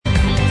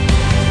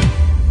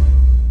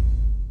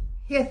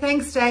Yeah,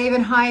 thanks, Dave,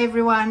 and hi,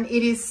 everyone.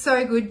 It is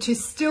so good to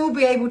still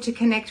be able to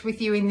connect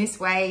with you in this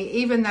way,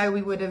 even though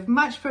we would have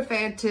much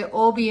preferred to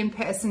all be in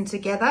person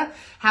together.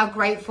 How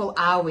grateful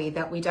are we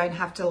that we don't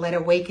have to let a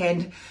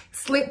weekend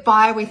slip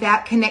by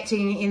without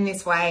connecting in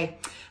this way.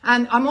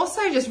 And I'm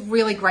also just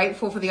really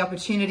grateful for the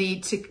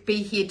opportunity to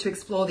be here to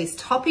explore this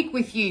topic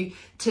with you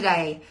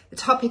today, the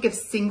topic of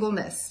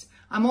singleness.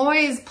 I'm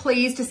always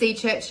pleased to see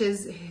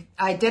churches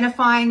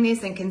identifying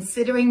this and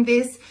considering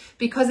this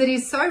because it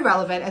is so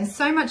relevant and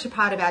so much a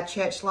part of our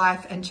church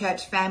life and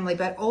church family,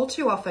 but all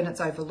too often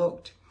it's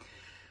overlooked.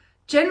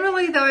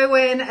 Generally though,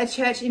 when a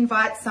church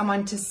invites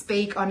someone to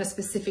speak on a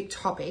specific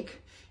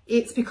topic,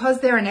 it's because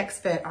they're an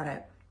expert on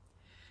it.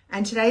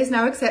 And today is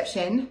no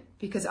exception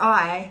because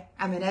I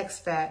am an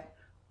expert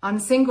on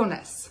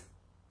singleness.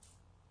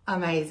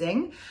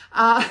 Amazing.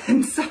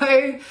 And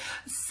so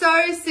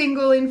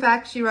single. In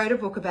fact, she wrote a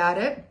book about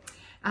it.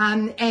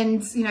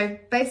 And, you know,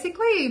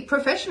 basically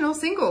professional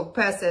single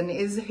person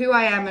is who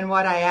I am and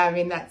what I am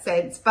in that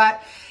sense.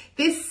 But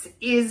this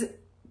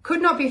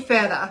could not be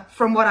further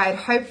from what I had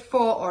hoped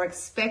for or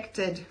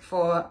expected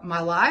for my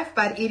life,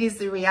 but it is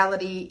the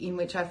reality in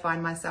which I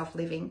find myself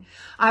living.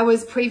 I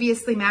was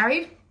previously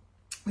married.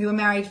 We were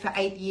married for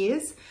 8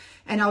 years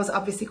and I was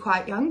obviously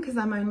quite young because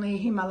I'm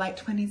only in my late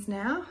 20s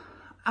now.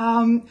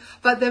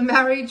 But the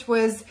marriage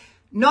was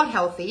not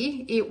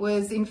healthy. It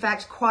was in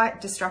fact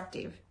quite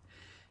destructive.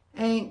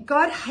 And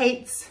God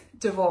hates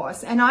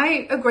divorce. And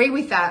I agree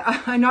with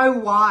that. I know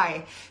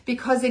why,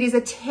 because it is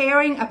a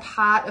tearing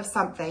apart of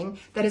something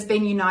that has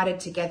been united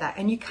together.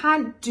 And you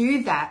can't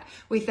do that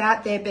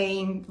without there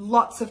being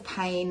lots of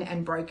pain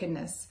and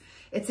brokenness.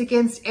 It's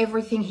against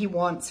everything he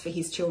wants for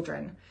his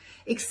children.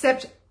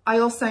 Except I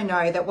also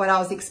know that what I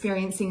was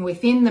experiencing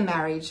within the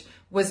marriage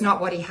was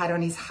not what he had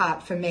on his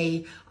heart for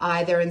me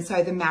either. And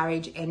so the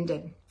marriage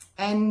ended.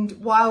 And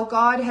while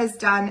God has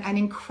done an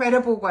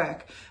incredible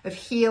work of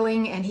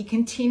healing and he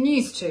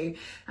continues to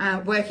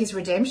work his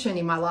redemption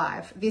in my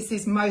life, this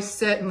is most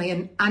certainly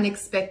an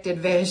unexpected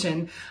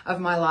version of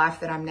my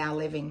life that I'm now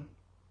living.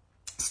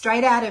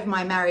 Straight out of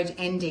my marriage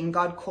ending,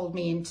 God called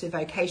me into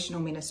vocational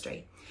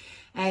ministry.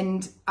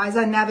 And as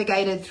I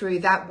navigated through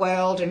that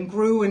world and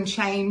grew and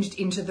changed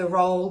into the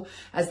role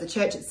as the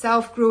church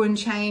itself grew and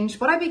changed,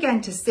 what I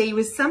began to see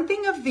was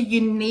something of the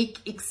unique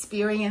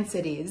experience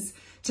it is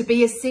to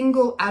be a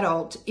single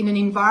adult in an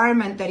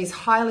environment that is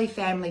highly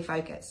family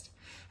focused.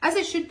 As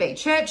it should be.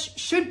 Church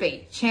should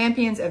be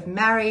champions of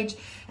marriage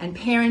and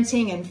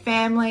parenting and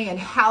family and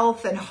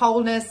health and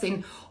wholeness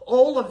in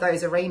all of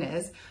those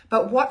arenas.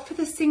 But what for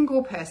the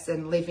single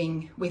person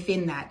living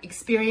within that,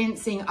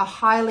 experiencing a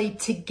highly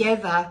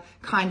together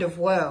kind of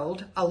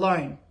world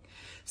alone?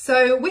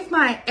 So with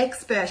my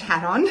expert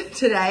hat on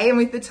today and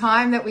with the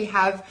time that we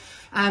have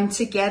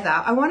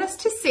together, I want us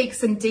to seek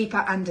some deeper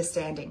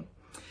understanding.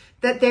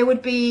 That there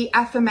would be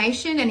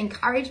affirmation and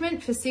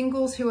encouragement for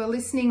singles who are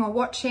listening or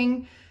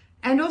watching,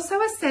 and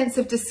also a sense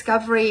of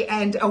discovery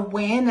and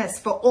awareness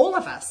for all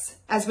of us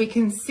as we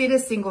consider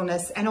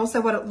singleness and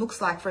also what it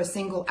looks like for a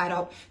single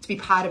adult to be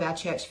part of our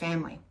church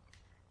family.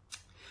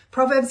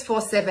 Proverbs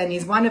 4:7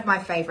 is one of my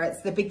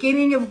favorites. The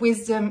beginning of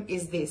wisdom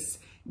is this: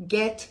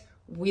 get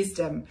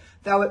wisdom.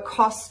 Though it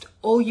cost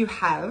all you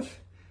have,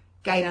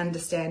 gain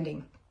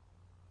understanding.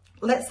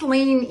 Let's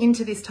lean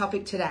into this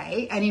topic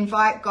today and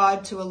invite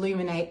God to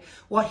illuminate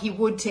what he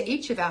would to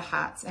each of our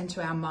hearts and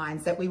to our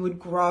minds, that we would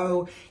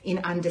grow in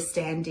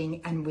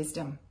understanding and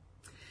wisdom.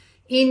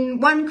 In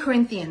 1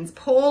 Corinthians,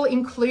 Paul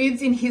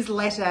includes in his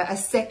letter a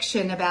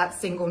section about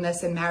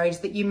singleness and marriage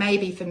that you may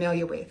be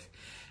familiar with.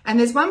 And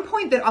there's one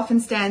point that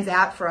often stands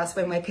out for us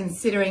when we're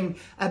considering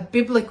a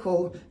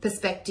biblical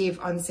perspective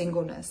on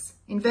singleness.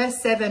 In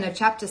verse 7 of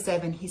chapter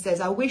 7, he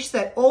says, "I wish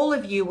that all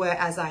of you were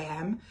as I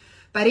am,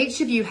 but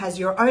each of you has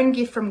your own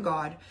gift from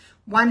God.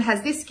 One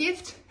has this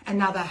gift,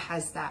 another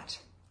has that."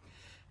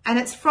 And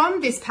it's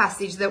from this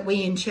passage that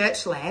we in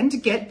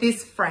Churchland get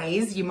this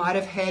phrase you might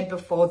have heard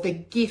before, the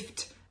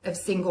gift of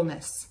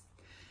singleness.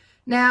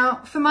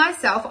 Now, for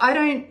myself, I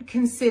don't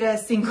consider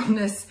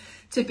singleness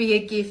to be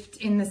a gift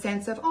in the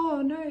sense of,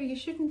 oh no, you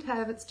shouldn't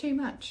have, it's too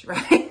much,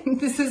 right?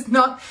 This is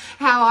not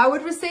how I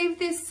would receive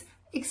this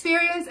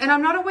experience. And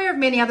I'm not aware of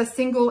many other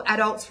single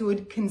adults who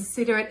would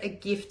consider it a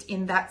gift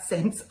in that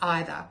sense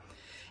either.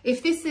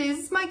 If this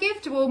is my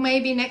gift, well,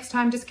 maybe next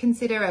time just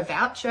consider a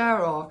voucher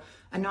or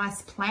a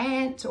nice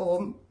plant,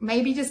 or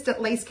maybe just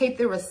at least keep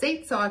the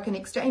receipt so I can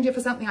exchange it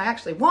for something I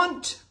actually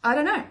want. I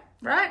don't know,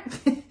 right?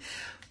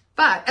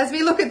 But as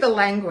we look at the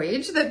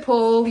language that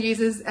Paul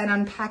uses and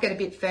unpack it a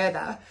bit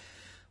further,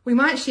 we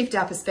might shift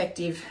our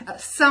perspective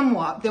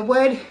somewhat. The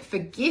word for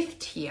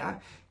gift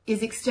here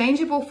is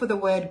exchangeable for the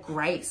word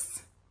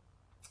grace.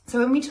 So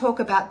when we talk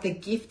about the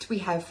gift we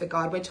have for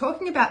God, we're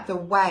talking about the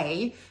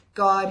way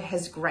God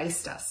has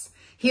graced us,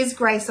 his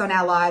grace on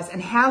our lives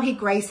and how he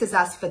graces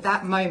us for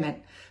that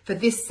moment, for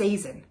this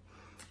season.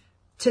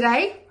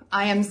 Today,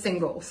 I am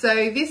single.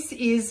 So this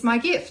is my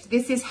gift.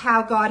 This is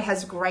how God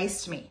has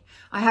graced me.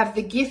 I have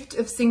the gift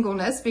of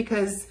singleness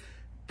because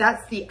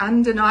that's the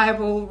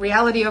undeniable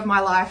reality of my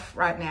life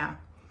right now.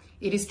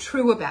 It is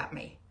true about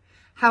me.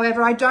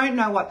 However, I don't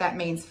know what that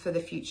means for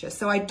the future.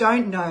 So I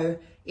don't know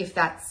if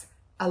that's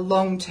a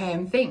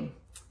long-term thing.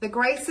 The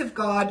grace of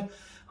God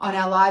on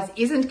our lives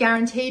isn't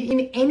guaranteed in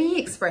any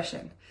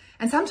expression.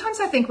 And sometimes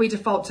I think we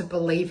default to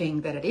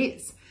believing that it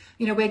is.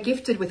 You know, we're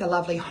gifted with a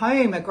lovely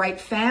home, a great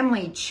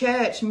family,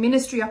 church,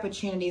 ministry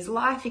opportunities,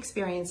 life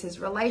experiences,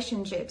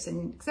 relationships,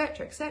 and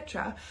etc.,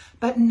 etc.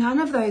 But none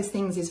of those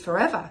things is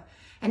forever.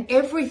 And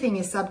everything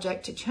is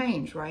subject to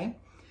change, right?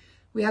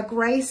 We are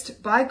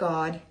graced by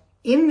God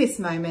in this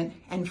moment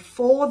and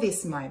for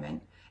this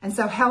moment. And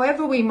so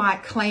however we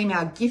might claim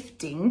our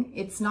gifting,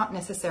 it's not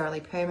necessarily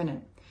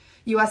permanent.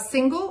 You are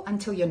single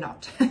until you're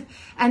not.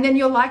 And then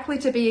you're likely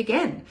to be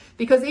again,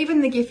 because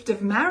even the gift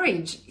of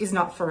marriage is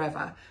not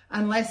forever,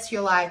 unless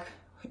you're like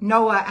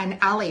Noah and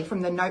Ali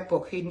from The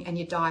Notebook, and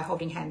you die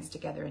holding hands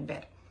together in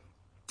bed.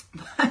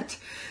 But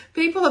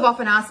people have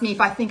often asked me if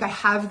I think I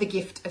have the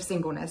gift of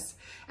singleness.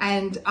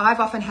 And I've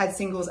often had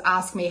singles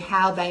ask me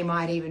how they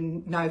might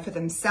even know for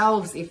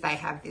themselves if they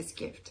have this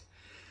gift.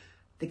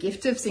 The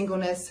gift of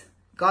singleness,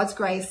 God's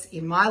grace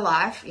in my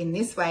life in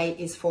this way,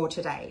 is for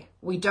today.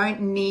 We don't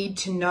need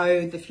to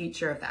know the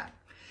future of that.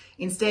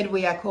 Instead,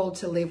 we are called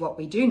to live what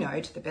we do know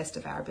to the best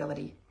of our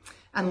ability,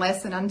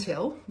 unless and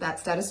until that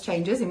status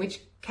changes, in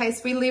which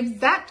case we live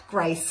that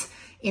grace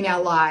in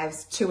our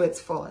lives to its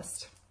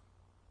fullest.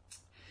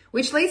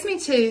 Which leads me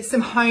to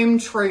some home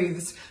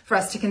truths for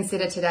us to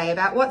consider today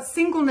about what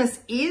singleness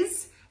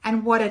is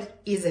and what it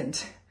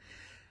isn't.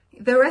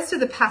 The rest of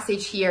the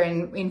passage here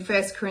in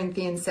 1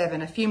 Corinthians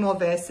 7, a few more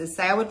verses,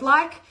 say, I would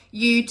like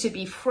you to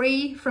be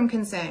free from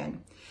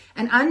concern.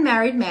 An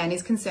unmarried man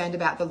is concerned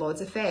about the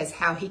Lord's affairs,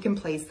 how he can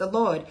please the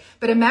Lord.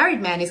 But a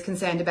married man is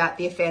concerned about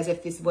the affairs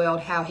of this world,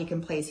 how he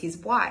can please his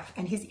wife,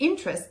 and his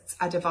interests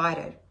are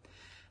divided.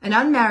 An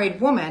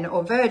unmarried woman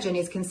or virgin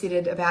is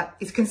concerned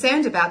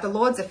about the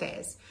Lord's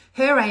affairs.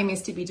 Her aim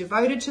is to be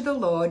devoted to the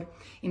Lord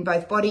in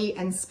both body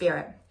and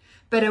spirit.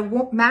 But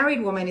a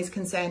married woman is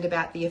concerned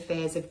about the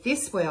affairs of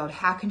this world.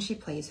 How can she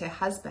please her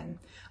husband?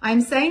 I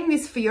am saying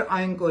this for your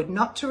own good,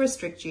 not to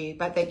restrict you,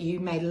 but that you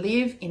may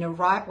live in a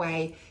right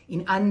way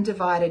in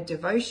undivided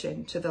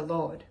devotion to the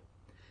Lord.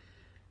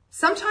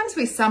 Sometimes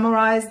we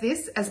summarize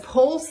this as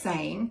Paul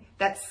saying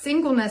that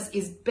singleness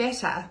is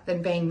better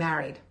than being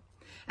married.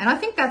 And I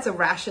think that's a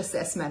rash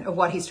assessment of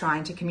what he's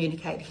trying to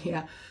communicate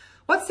here.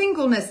 What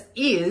singleness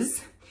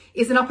is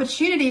an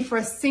opportunity for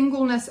a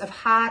singleness of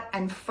heart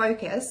and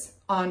focus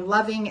on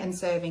loving and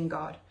serving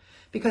God.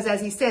 Because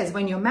as he says,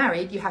 when you're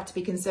married, you have to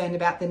be concerned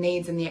about the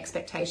needs and the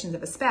expectations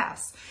of a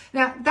spouse.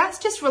 Now, that's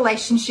just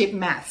relationship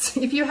maths.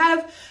 If you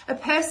have a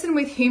person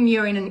with whom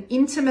you're in an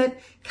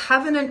intimate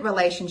covenant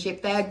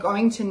relationship, they are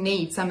going to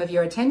need some of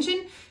your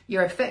attention,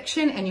 your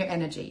affection, and your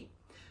energy.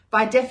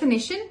 By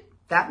definition,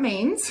 that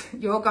means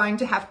you're going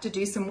to have to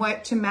do some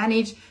work to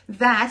manage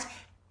that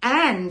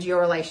and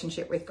your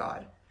relationship with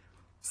God.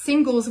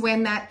 Singles,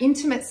 when that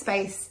intimate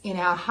space in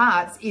our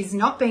hearts is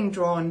not being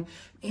drawn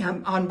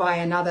on by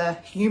another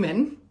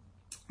human,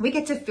 we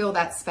get to fill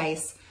that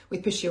space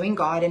with pursuing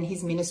God and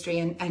his ministry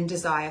and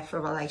desire for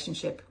a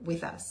relationship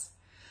with us.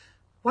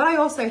 What I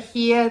also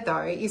hear,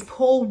 though, is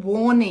Paul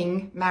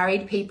warning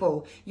married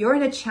people, you're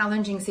in a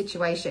challenging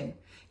situation.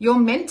 You're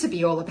meant to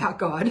be all about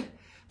God,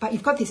 but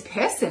you've got this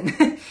person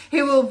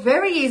who will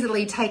very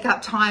easily take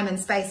up time and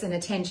space and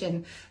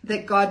attention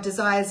that God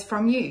desires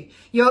from you.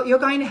 You're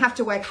going to have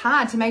to work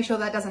hard to make sure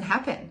that doesn't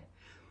happen.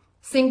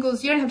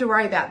 Singles, you don't have to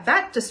worry about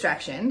that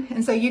distraction.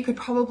 And so you could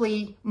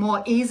probably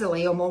more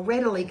easily or more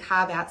readily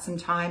carve out some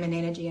time and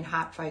energy and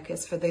heart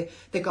focus for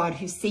the God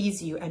who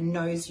sees you and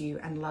knows you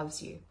and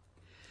loves you.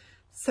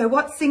 So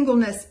what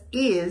singleness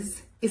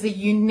is a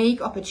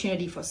unique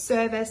opportunity for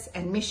service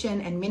and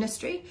mission and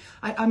ministry.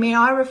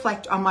 I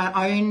reflect on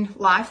my own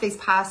life these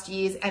past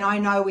years, and I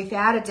know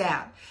without a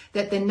doubt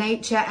that the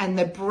nature and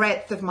the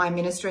breadth of my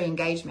ministry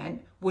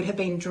engagement would have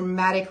been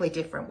dramatically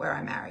different were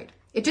I married.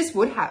 It just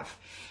would have.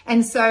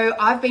 And so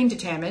I've been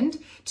determined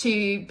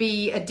to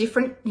be a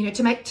different,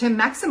 to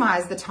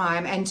maximize the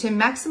time and to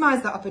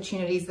maximize the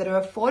opportunities that are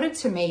afforded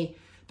to me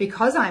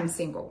because I'm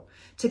single.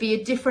 To be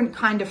a different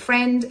kind of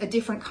friend, a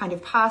different kind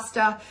of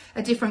pastor,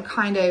 a different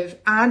kind of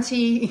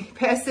auntie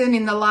person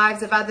in the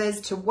lives of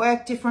others, to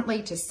work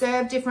differently, to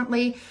serve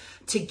differently,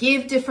 to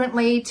give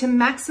differently, to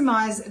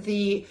maximize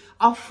the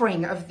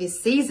offering of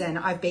this season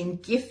I've been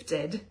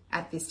gifted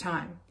at this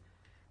time.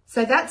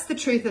 So that's the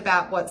truth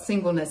about what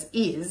singleness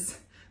is.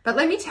 But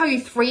let me tell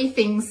you 3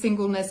 things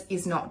singleness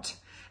is not.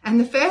 And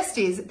the first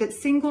is that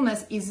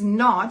singleness is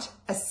not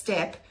a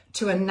step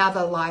to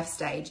another life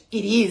stage.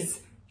 It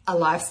is a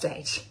life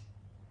stage.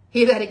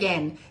 Hear that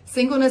again.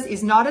 Singleness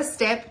is not a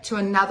step to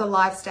another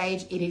life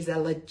stage. It is a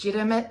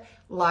legitimate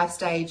life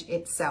stage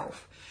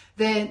itself.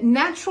 The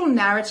natural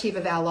narrative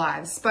of our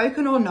lives,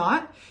 spoken or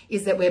not,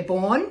 is that we're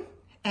born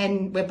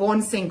and we're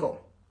born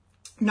single.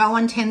 No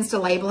one tends to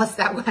label us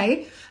that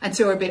way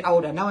until we're a bit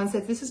older. No one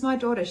says, this is my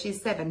daughter,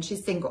 she's 7,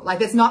 she's single. Like,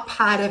 it's not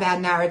part of our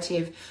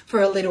narrative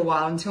for a little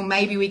while until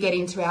maybe we get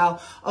into our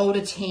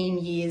older teen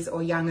years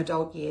or young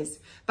adult years.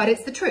 But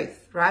it's the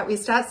truth, right? We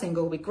start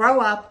single, we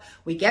grow up,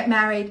 we get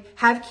married,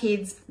 have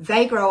kids,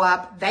 they grow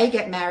up, they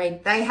get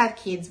married, they have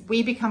kids,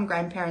 we become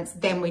grandparents,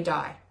 then we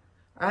die,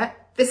 all right?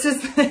 This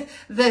is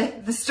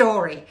the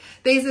story.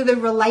 These are the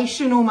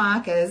relational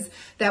markers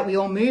that we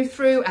all move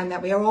through and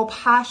that we are all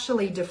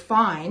partially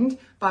defined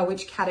by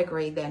which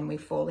category then we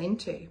fall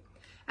into.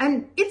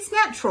 And it's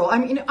natural. I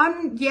mean,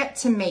 I'm yet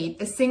to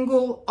meet a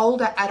single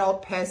older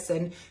adult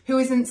person who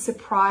isn't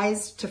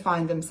surprised to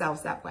find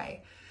themselves that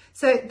way.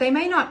 So they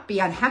may not be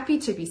unhappy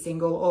to be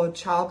single or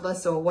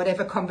childless or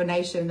whatever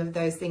combination of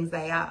those things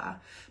they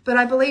are. But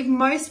I believe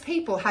most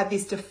people have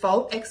this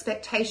default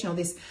expectation or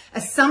this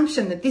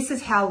assumption that this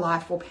is how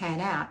life will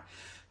pan out.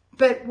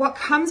 But what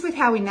comes with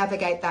how we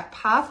navigate that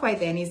pathway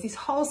then is this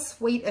whole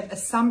suite of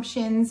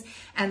assumptions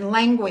and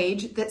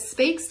language that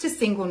speaks to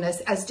singleness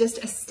as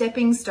just a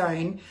stepping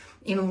stone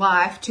in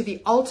life to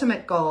the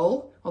ultimate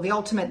goal or the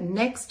ultimate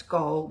next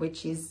goal,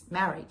 which is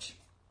marriage.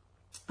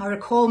 I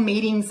recall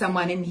meeting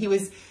someone and he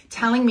was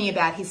telling me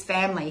about his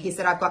family. He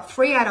said, I've got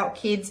 3 adult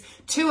kids,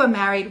 2 are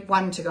married,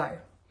 1 to go.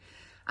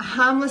 A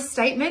harmless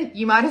statement.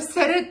 You might have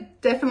said it,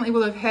 definitely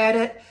will have heard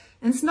it.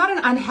 And it's not an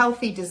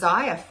unhealthy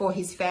desire for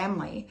his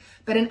family,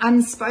 but an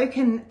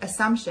unspoken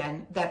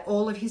assumption that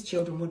all of his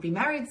children would be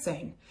married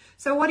soon.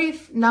 So what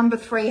if number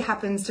 3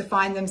 happens to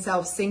find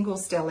themselves single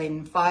still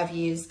in 5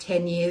 years,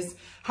 10 years?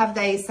 Have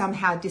they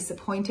somehow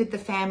disappointed the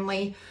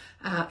family?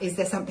 Is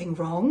there something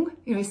wrong?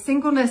 You know,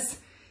 singleness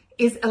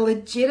is a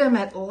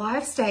legitimate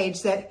life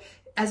stage that,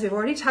 as we've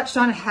already touched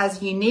on, it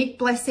has unique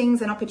blessings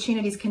and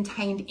opportunities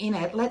contained in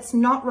it. Let's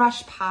not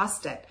rush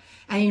past it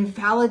and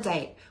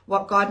invalidate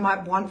what God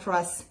might want for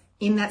us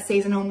in that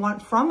season and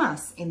want from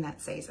us in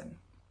that season.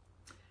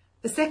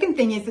 The second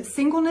thing is that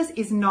singleness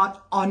is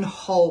not on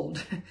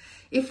hold.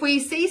 If we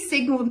see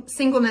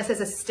singleness as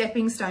a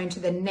stepping stone to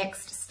the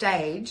next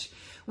stage,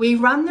 we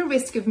run the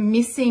risk of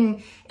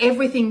missing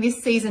everything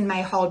this season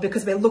may hold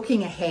because we're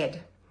looking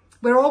ahead.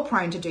 We're all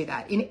prone to do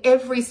that in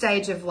every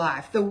stage of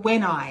life. The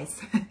when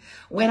I's,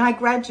 when I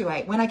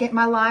graduate, when I get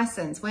my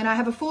license, when I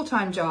have a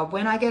full-time job,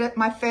 when I get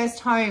my first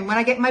home, when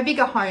I get my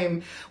bigger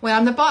home, when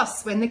I'm the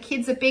boss, when the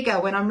kids are bigger,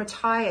 when I'm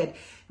retired.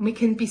 And we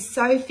can be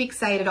so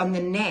fixated on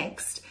the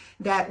next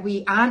that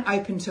we aren't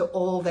open to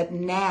all that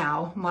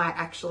now might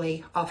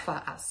actually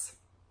offer us.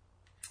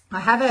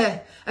 I have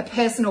a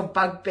personal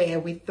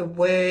bugbear with the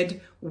word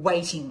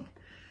waiting.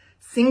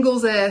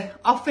 Singles are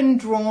often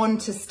drawn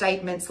to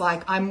statements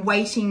like, I'm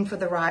waiting for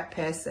the right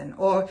person.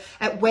 Or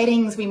at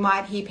weddings, we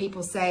might hear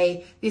people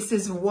say, this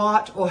is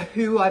what or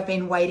who I've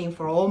been waiting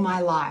for all my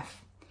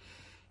life.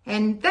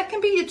 And that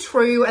can be a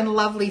true and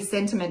lovely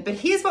sentiment. But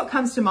here's what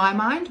comes to my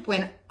mind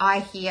when I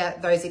hear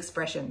those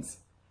expressions.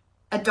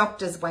 A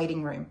doctor's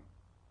waiting room.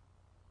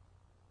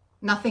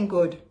 Nothing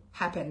good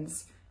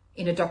happens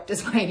in a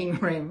doctor's waiting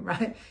room,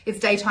 right? It's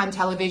daytime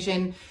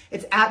television.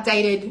 It's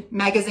outdated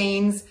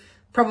magazines,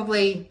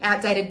 probably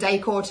outdated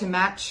decor to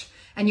match,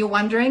 and you're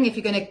wondering if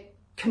you're going to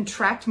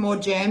contract more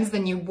germs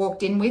than you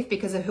walked in with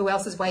because of who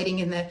else is waiting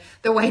in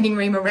the waiting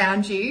room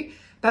around you.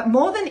 But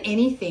more than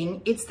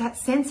anything, it's that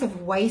sense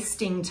of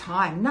wasting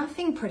time.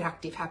 Nothing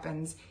productive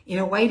happens in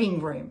a waiting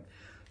room.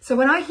 So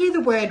when I hear the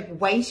word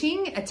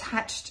waiting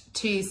attached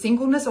to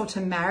singleness or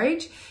to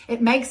marriage,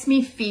 it makes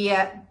me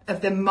fear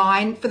of for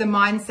the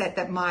mindset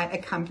that might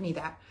accompany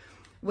that,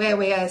 where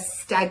we are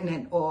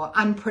stagnant or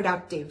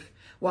unproductive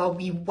while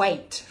we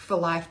wait for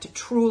life to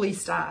truly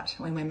start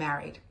when we're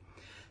married.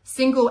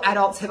 Single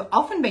adults have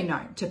often been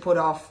known to put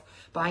off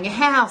buying a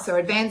house or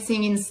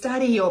advancing in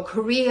study or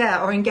career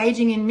or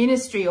engaging in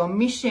ministry or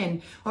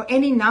mission or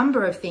any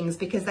number of things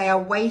because they are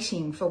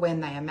waiting for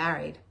when they are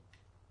married.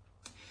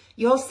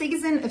 Your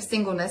season of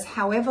singleness,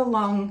 however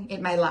long it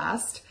may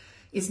last,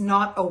 is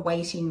not a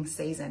waiting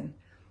season.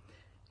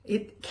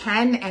 It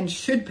can and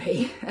should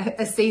be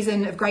a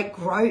season of great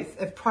growth,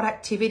 of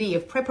productivity,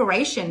 of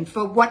preparation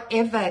for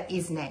whatever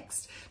is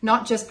next,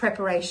 not just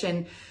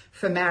preparation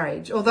for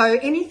marriage. Although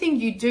anything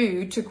you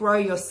do to grow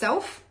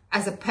yourself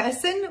as a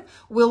person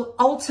will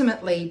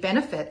ultimately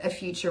benefit a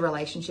future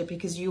relationship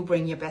because you'll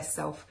bring your best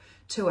self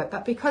to it.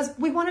 But because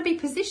we want to be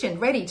positioned,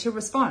 ready to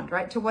respond,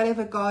 right, to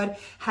whatever God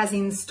has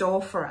in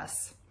store for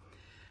us.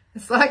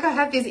 It's like I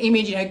have this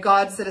image,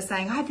 God sort of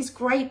saying, I have this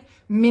great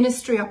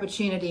ministry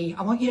opportunity.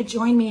 I want you to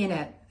join me in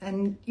it.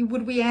 And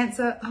would we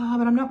answer, oh,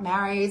 but I'm not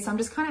married, so I'm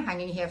just kind of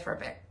hanging here for a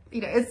bit.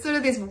 It's sort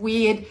of this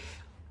weird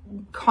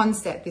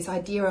concept, this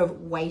idea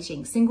of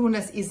waiting.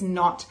 Singleness is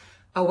not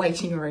a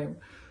waiting room.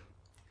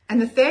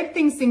 And the third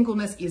thing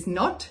singleness is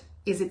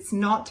it's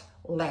not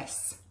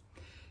less.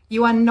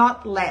 You are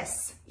not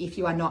less if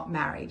you are not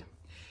married.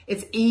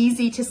 It's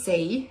easy to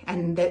see,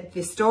 and that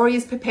the story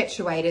is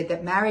perpetuated,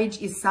 that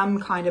marriage is some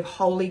kind of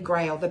holy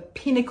grail, the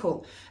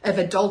pinnacle of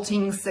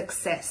adulting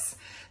success,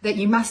 that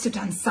you must have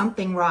done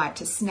something right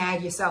to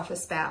snag yourself a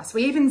spouse.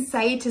 We even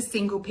say to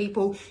single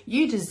people,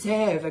 you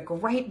deserve a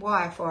great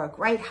wife or a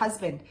great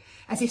husband,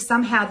 as if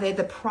somehow they're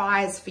the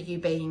prize for you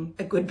being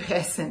a good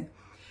person.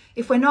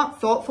 If we're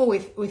not thoughtful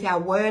with our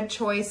word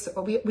choice,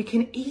 or we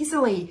can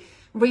easily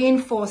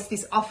reinforce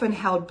this often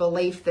held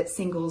belief that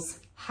singles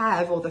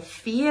have, or the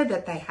fear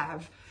that they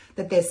have,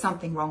 that there's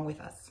something wrong with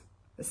us.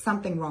 There's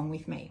something wrong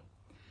with me.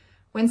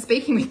 When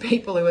speaking with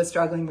people who are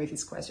struggling with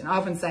this question, I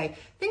often say,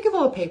 think of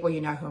all the people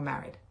you know who are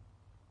married.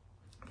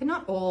 They're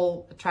not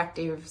all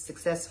attractive,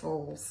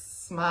 successful,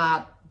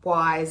 smart,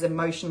 wise,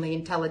 emotionally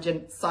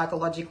intelligent,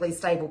 psychologically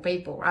stable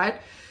people,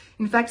 right?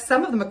 In fact,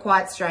 some of them are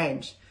quite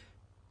strange.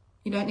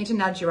 You don't need to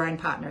nudge your own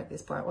partner at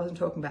this point. I wasn't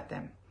talking about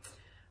them.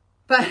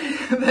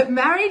 But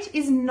marriage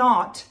is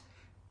not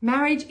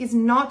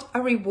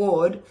a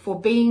reward for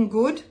being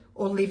good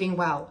or living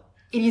well.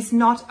 It is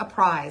not a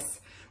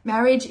prize.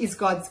 Marriage is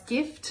God's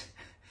gift,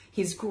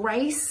 his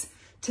grace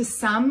to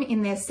some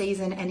in their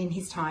season and in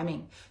his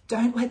timing.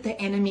 Don't let the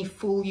enemy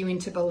fool you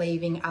into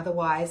believing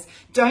otherwise.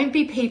 Don't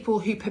be people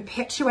who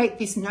perpetuate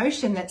this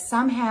notion that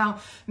somehow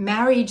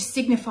marriage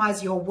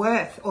signifies your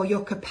worth or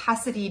your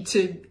capacity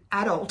to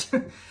adult.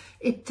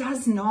 It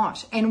does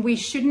not, and we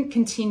shouldn't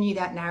continue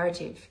that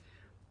narrative.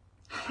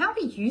 How are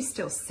you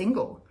still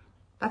single?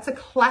 That's a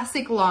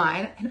classic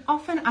line, and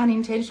often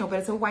unintentional, but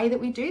it's a way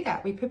that we do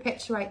that. We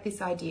perpetuate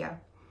this idea.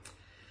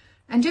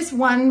 And just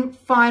one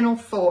final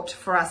thought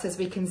for us as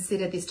we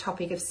consider this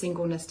topic of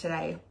singleness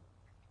today,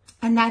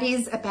 and that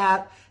is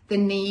about the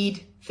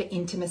need for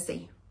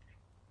intimacy.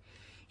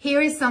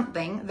 Here is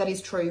something that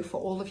is true for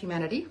all of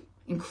humanity,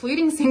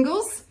 including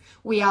singles.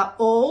 We are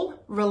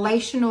all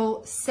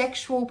relational,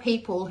 sexual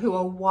people who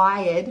are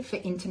wired for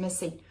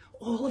intimacy.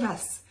 All of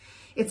us.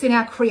 It's in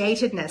our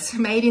createdness,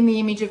 made in the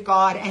image of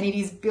God, and it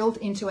is built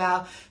into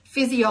our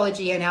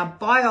physiology and our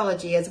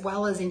biology, as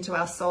well as into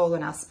our soul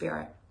and our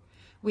spirit.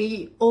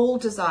 We all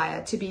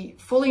desire to be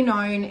fully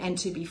known and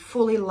to be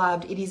fully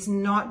loved. It is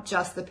not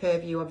just the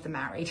purview of the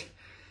married.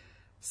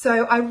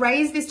 So I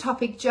raise this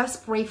topic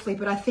just briefly,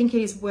 but I think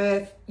it is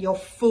worth your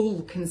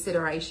full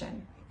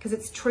consideration, because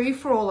it's true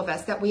for all of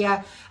us that we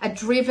are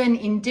driven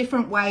in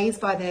different ways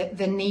by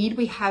the need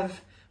we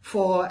have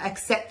for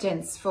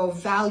acceptance, for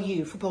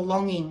value, for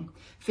belonging,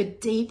 for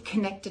deep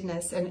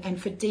connectedness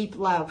and for deep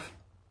love.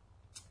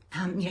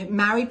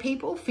 Married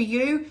people, for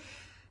you,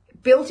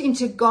 built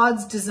into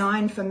God's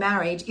design for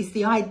marriage is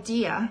the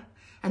idea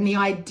and the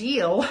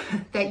ideal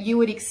that you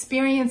would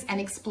experience and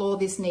explore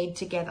this need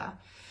together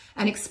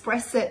and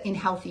express it in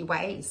healthy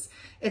ways.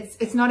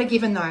 It's not a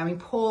given though. I mean,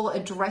 Paul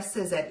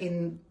addresses it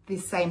in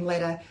this same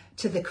letter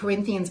to the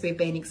Corinthians. We've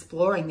been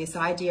exploring this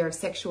idea of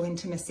sexual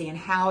intimacy and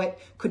how it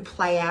could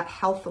play out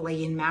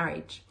healthily in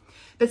marriage.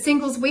 But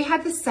singles, we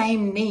have the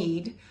same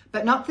need,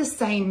 but not the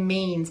same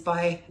means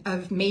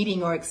of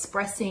meeting or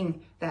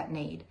expressing that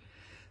need.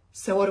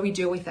 So what do we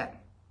do with it?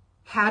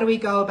 How do we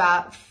go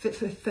about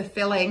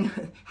fulfilling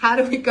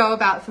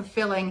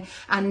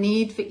our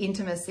need for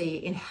intimacy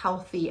in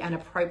healthy and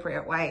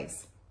appropriate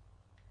ways?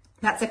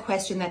 That's a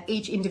question that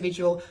each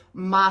individual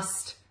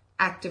must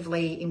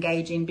actively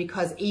engage in,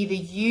 because either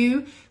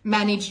you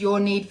manage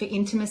your need for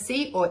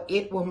intimacy or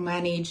it will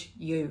manage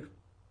you.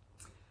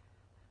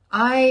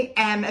 I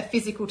am a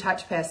physical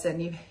touch person.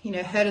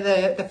 You've heard of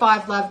the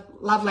 5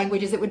 love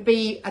languages. It would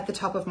be at the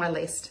top of my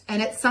list. And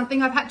it's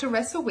something I've had to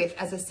wrestle with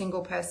as a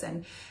single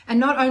person. And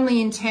not only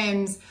in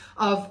terms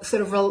of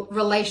sort of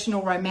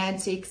relational,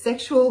 romantic,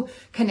 sexual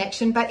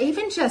connection, but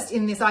even just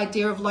in this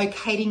idea of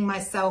locating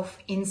myself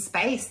in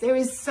space. There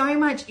is so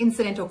much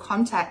incidental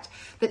contact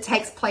that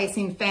takes place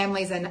in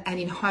families and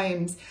in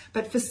homes.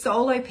 But for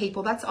solo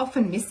people, that's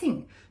often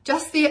missing.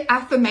 Just the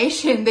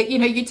affirmation that,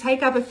 you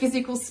take up a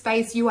physical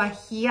space, you are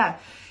here,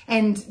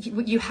 and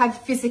you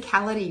have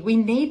physicality. We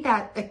need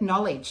that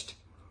acknowledged.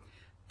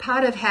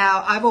 Part of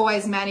how I've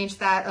always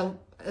managed that,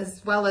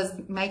 as well as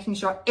making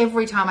sure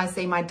every time I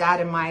see my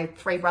dad and my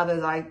 3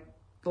 brothers, I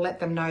let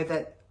them know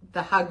that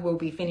the hug will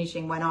be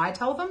finishing when I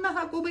tell them the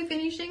hug will be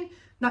finishing.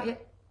 Not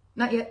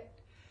yet.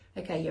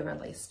 Okay, you're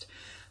released.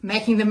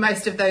 Making the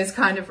most of those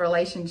kind of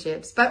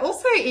relationships, but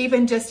also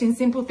even just in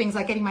simple things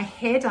like getting my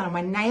hair done or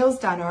my nails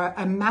done or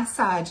a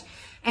massage,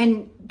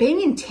 and being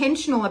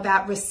intentional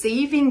about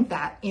receiving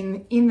that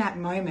in that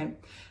moment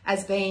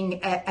as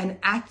being an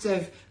act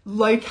of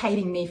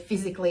locating me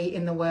physically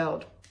in the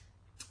world.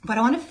 But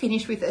I want to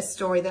finish with a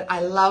story that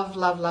I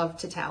love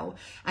to tell,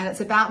 and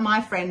it's about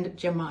my friend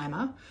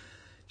Jemima.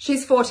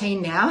 She's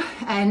 14 now,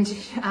 and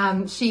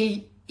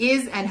she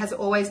is and has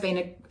always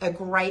been a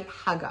great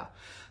hugger.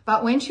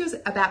 But when she was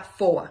about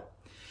 4,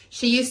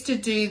 she used to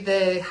do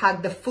the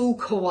hug, the full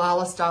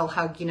koala style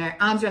hug,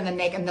 arms around the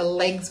neck and the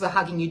legs were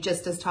hugging you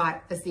just as tight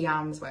as the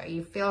arms were.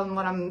 You feeling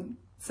what I'm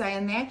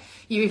saying there?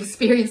 You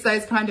experience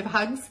those kind of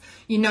hugs?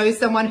 You know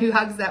someone who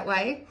hugs that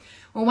way?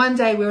 Well, one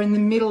day we were in the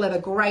middle of a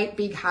great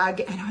big hug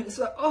and I was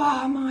like,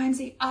 oh,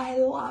 Mimesy, I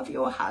love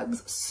your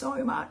hugs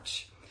so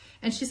much.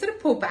 And she sort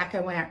of pulled back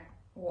and went,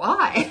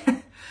 why?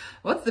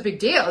 What's the big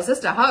deal? It's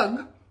just a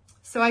hug.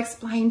 So I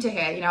explained to her,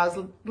 I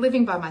was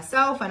living by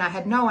myself and I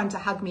had no one to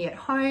hug me at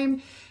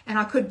home, and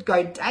I could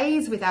go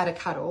days without a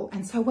cuddle.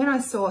 And so when I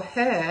saw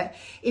her,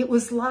 it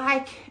was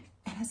like,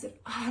 and I said,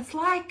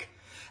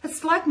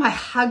 it's like my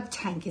hug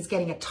tank is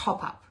getting a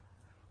top up.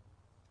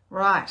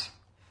 Right.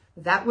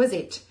 That was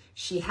it.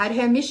 She had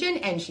her mission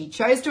and she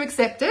chose to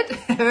accept it.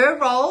 Her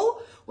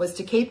role was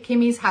to keep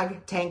Kimmy's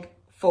hug tank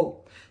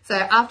full. So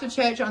after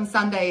church on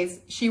Sundays,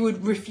 she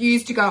would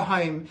refuse to go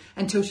home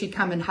until she'd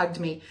come and hugged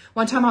me.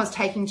 One time I was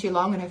taking too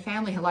long and her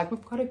family were like,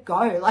 we've got to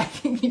go. Like,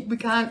 we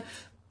can't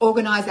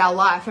organize our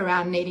life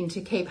around needing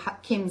to keep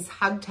Kim's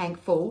hug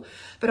tank full.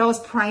 But I was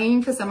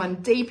praying for someone,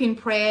 deep in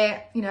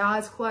prayer,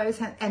 eyes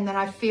closed, and then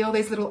I feel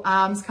these little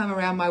arms come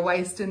around my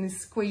waist and this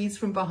squeeze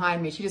from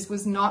behind me. She just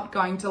was not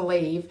going to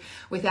leave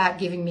without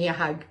giving me a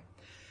hug.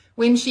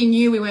 When she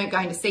knew we weren't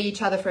going to see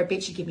each other for a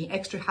bit, she'd give me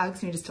extra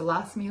hugs, just to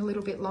last me a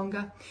little bit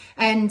longer.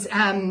 And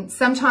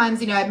sometimes,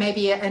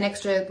 maybe an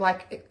extra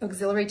like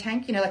auxiliary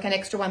tank, like an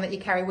extra one that you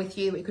carry with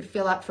you, it could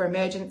fill up for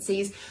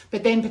emergencies.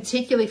 But then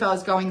particularly if I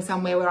was going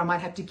somewhere where I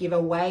might have to give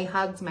away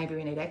hugs, maybe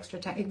we need extra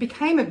tank. It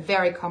became a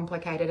very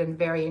complicated and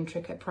very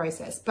intricate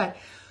process. But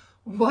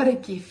what a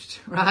gift,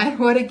 right?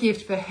 What a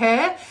gift for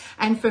her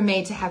and for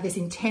me to have this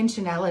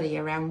intentionality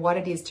around what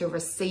it is to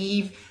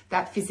receive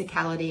that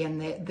physicality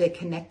and the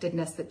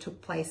connectedness that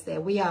took place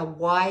there. We are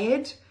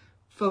wired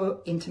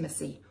for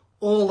intimacy.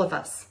 All of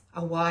us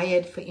are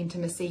wired for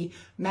intimacy.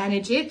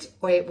 Manage it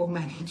or it will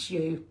manage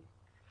you.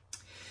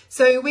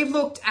 So we've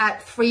looked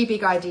at 3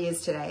 big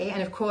ideas today.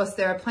 And of course,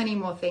 there are plenty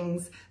more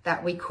things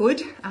that we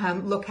could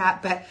look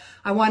at, but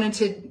I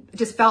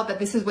just felt that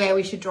this is where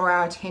we should draw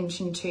our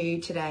attention to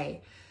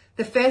today.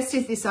 The first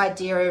is this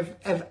idea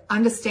of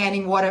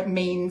understanding what it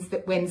means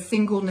that when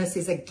singleness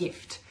is a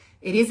gift.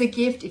 It is a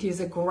gift, it is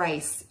a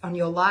grace on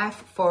your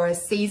life for a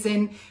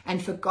season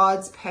and for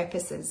God's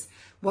purposes.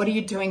 What are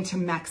you doing to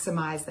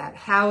maximize that?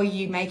 How are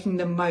you making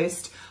the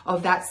most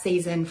of that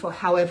season for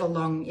however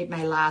long it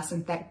may last,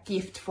 and that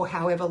gift for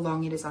however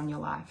long it is on your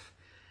life?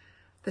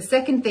 The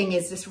second thing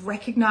is just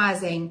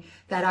recognizing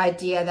that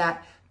idea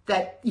that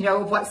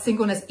of what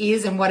singleness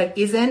is and what it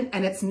isn't,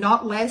 and it's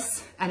not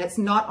less and it's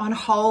not on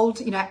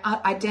hold,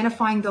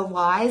 identifying the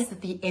lies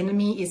that the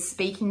enemy is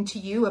speaking to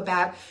you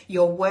about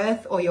your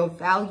worth or your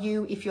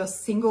value. If you're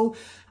single,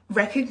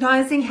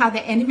 recognizing how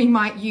the enemy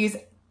might use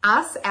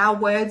our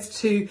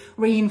words to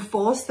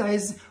reinforce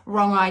those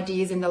wrong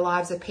ideas in the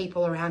lives of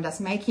people around us,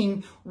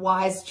 making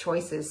wise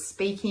choices,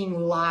 speaking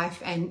life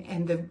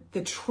and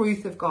the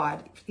truth of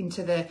God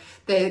into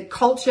the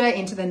culture,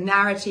 into the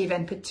narrative,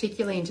 and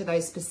particularly into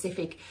those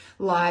specific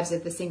lives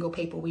of the single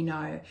people we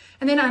know.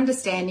 And then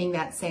understanding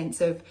that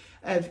sense of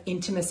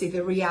intimacy,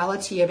 the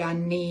reality of our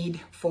need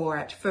for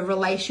it, for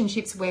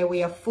relationships where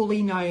we are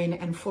fully known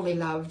and fully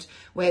loved,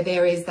 where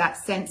there is that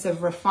sense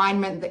of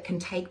refinement that can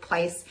take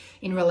place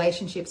in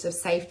relationships of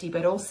safety,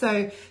 but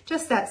also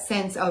just that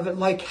sense of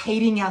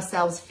locating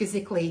ourselves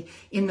physically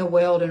in the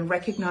world and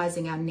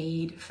recognizing our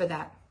need for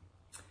that.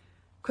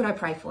 Could I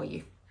pray for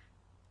you?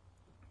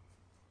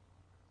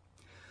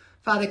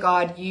 Father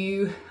God,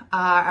 you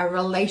are a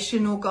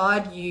relational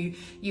God.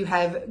 You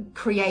have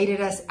created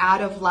us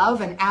out of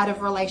love and out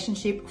of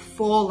relationship,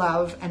 for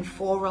love and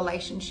for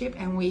relationship.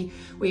 And we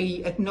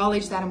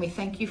acknowledge that and we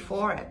thank you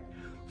for it.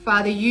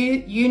 Father,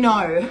 you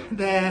know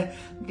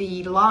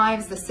the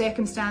lives, the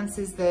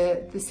circumstances,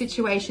 the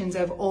situations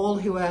of all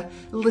who are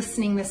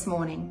listening this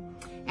morning.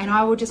 And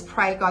I will just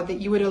pray, God, that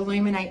you would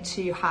illuminate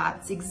to your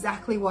hearts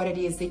exactly what it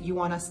is that you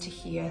want us to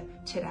hear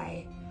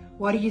today.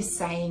 What are you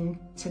saying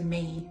to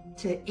me,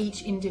 to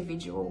each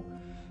individual?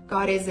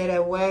 God, is it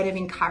a word of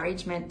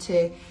encouragement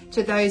to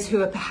those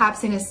who are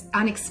perhaps in an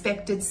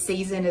unexpected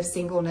season of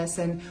singleness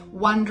and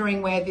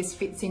wondering where this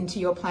fits into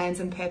your plans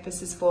and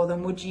purposes for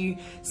them? Would you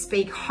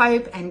speak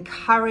hope and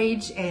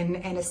courage and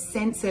a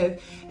sense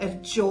of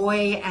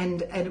joy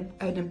and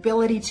an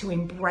ability to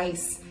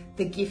embrace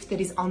the gift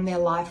that is on their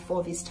life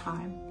for this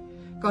time?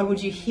 God,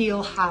 would you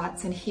heal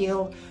hearts and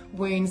heal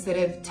wounds that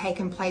have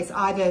taken place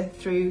either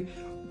through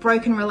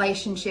broken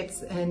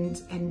relationships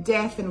and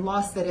death and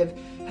loss that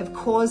have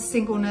caused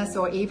singleness,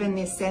 or even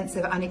this sense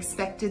of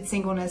unexpected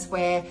singleness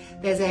where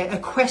there's a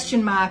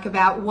question mark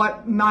about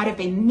what might have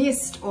been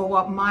missed or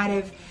what might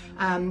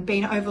have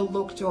been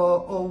overlooked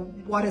or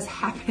what has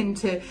happened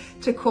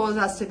to cause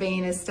us to be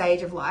in a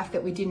stage of life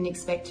that we didn't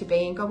expect to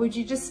be in. God, would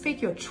you just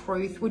speak your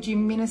truth? Would you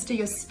minister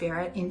your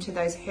spirit into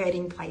those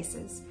hurting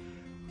places?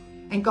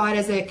 And God,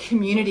 as a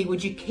community,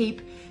 would you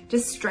keep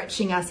just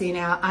stretching us in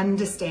our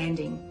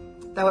understanding?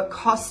 Though it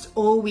cost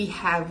all we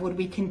have, would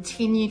we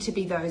continue to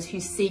be those who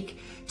seek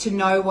to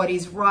know what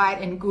is right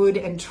and good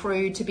and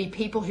true, to be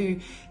people who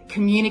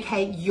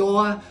communicate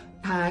your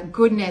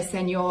goodness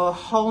and your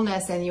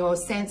wholeness and your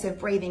sense of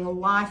breathing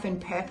life and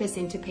purpose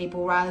into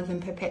people, rather than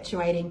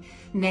perpetuating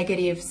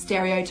negative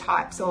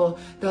stereotypes or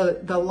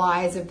the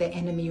lies of the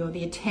enemy or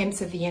the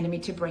attempts of the enemy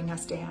to bring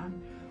us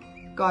down.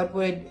 God,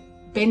 would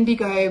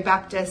Bendigo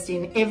Baptist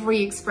in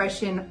every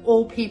expression,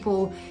 all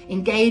people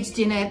engaged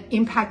in it,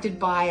 impacted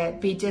by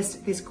it, be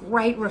just this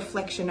great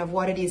reflection of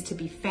what it is to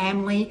be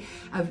family,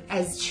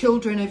 as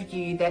children of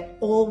you, that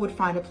all would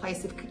find a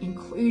place of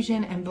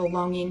inclusion and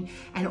belonging,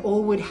 and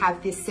all would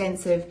have this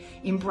sense of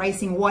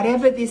embracing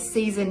whatever this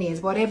season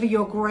is, whatever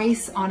your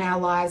grace on our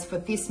lives for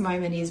this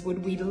moment is,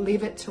 would we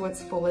live it to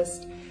its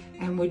fullest,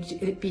 and would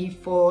it be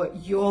for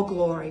your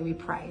glory, we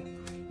pray.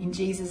 In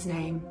Jesus'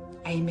 name,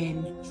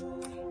 amen.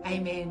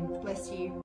 Amen. Bless you.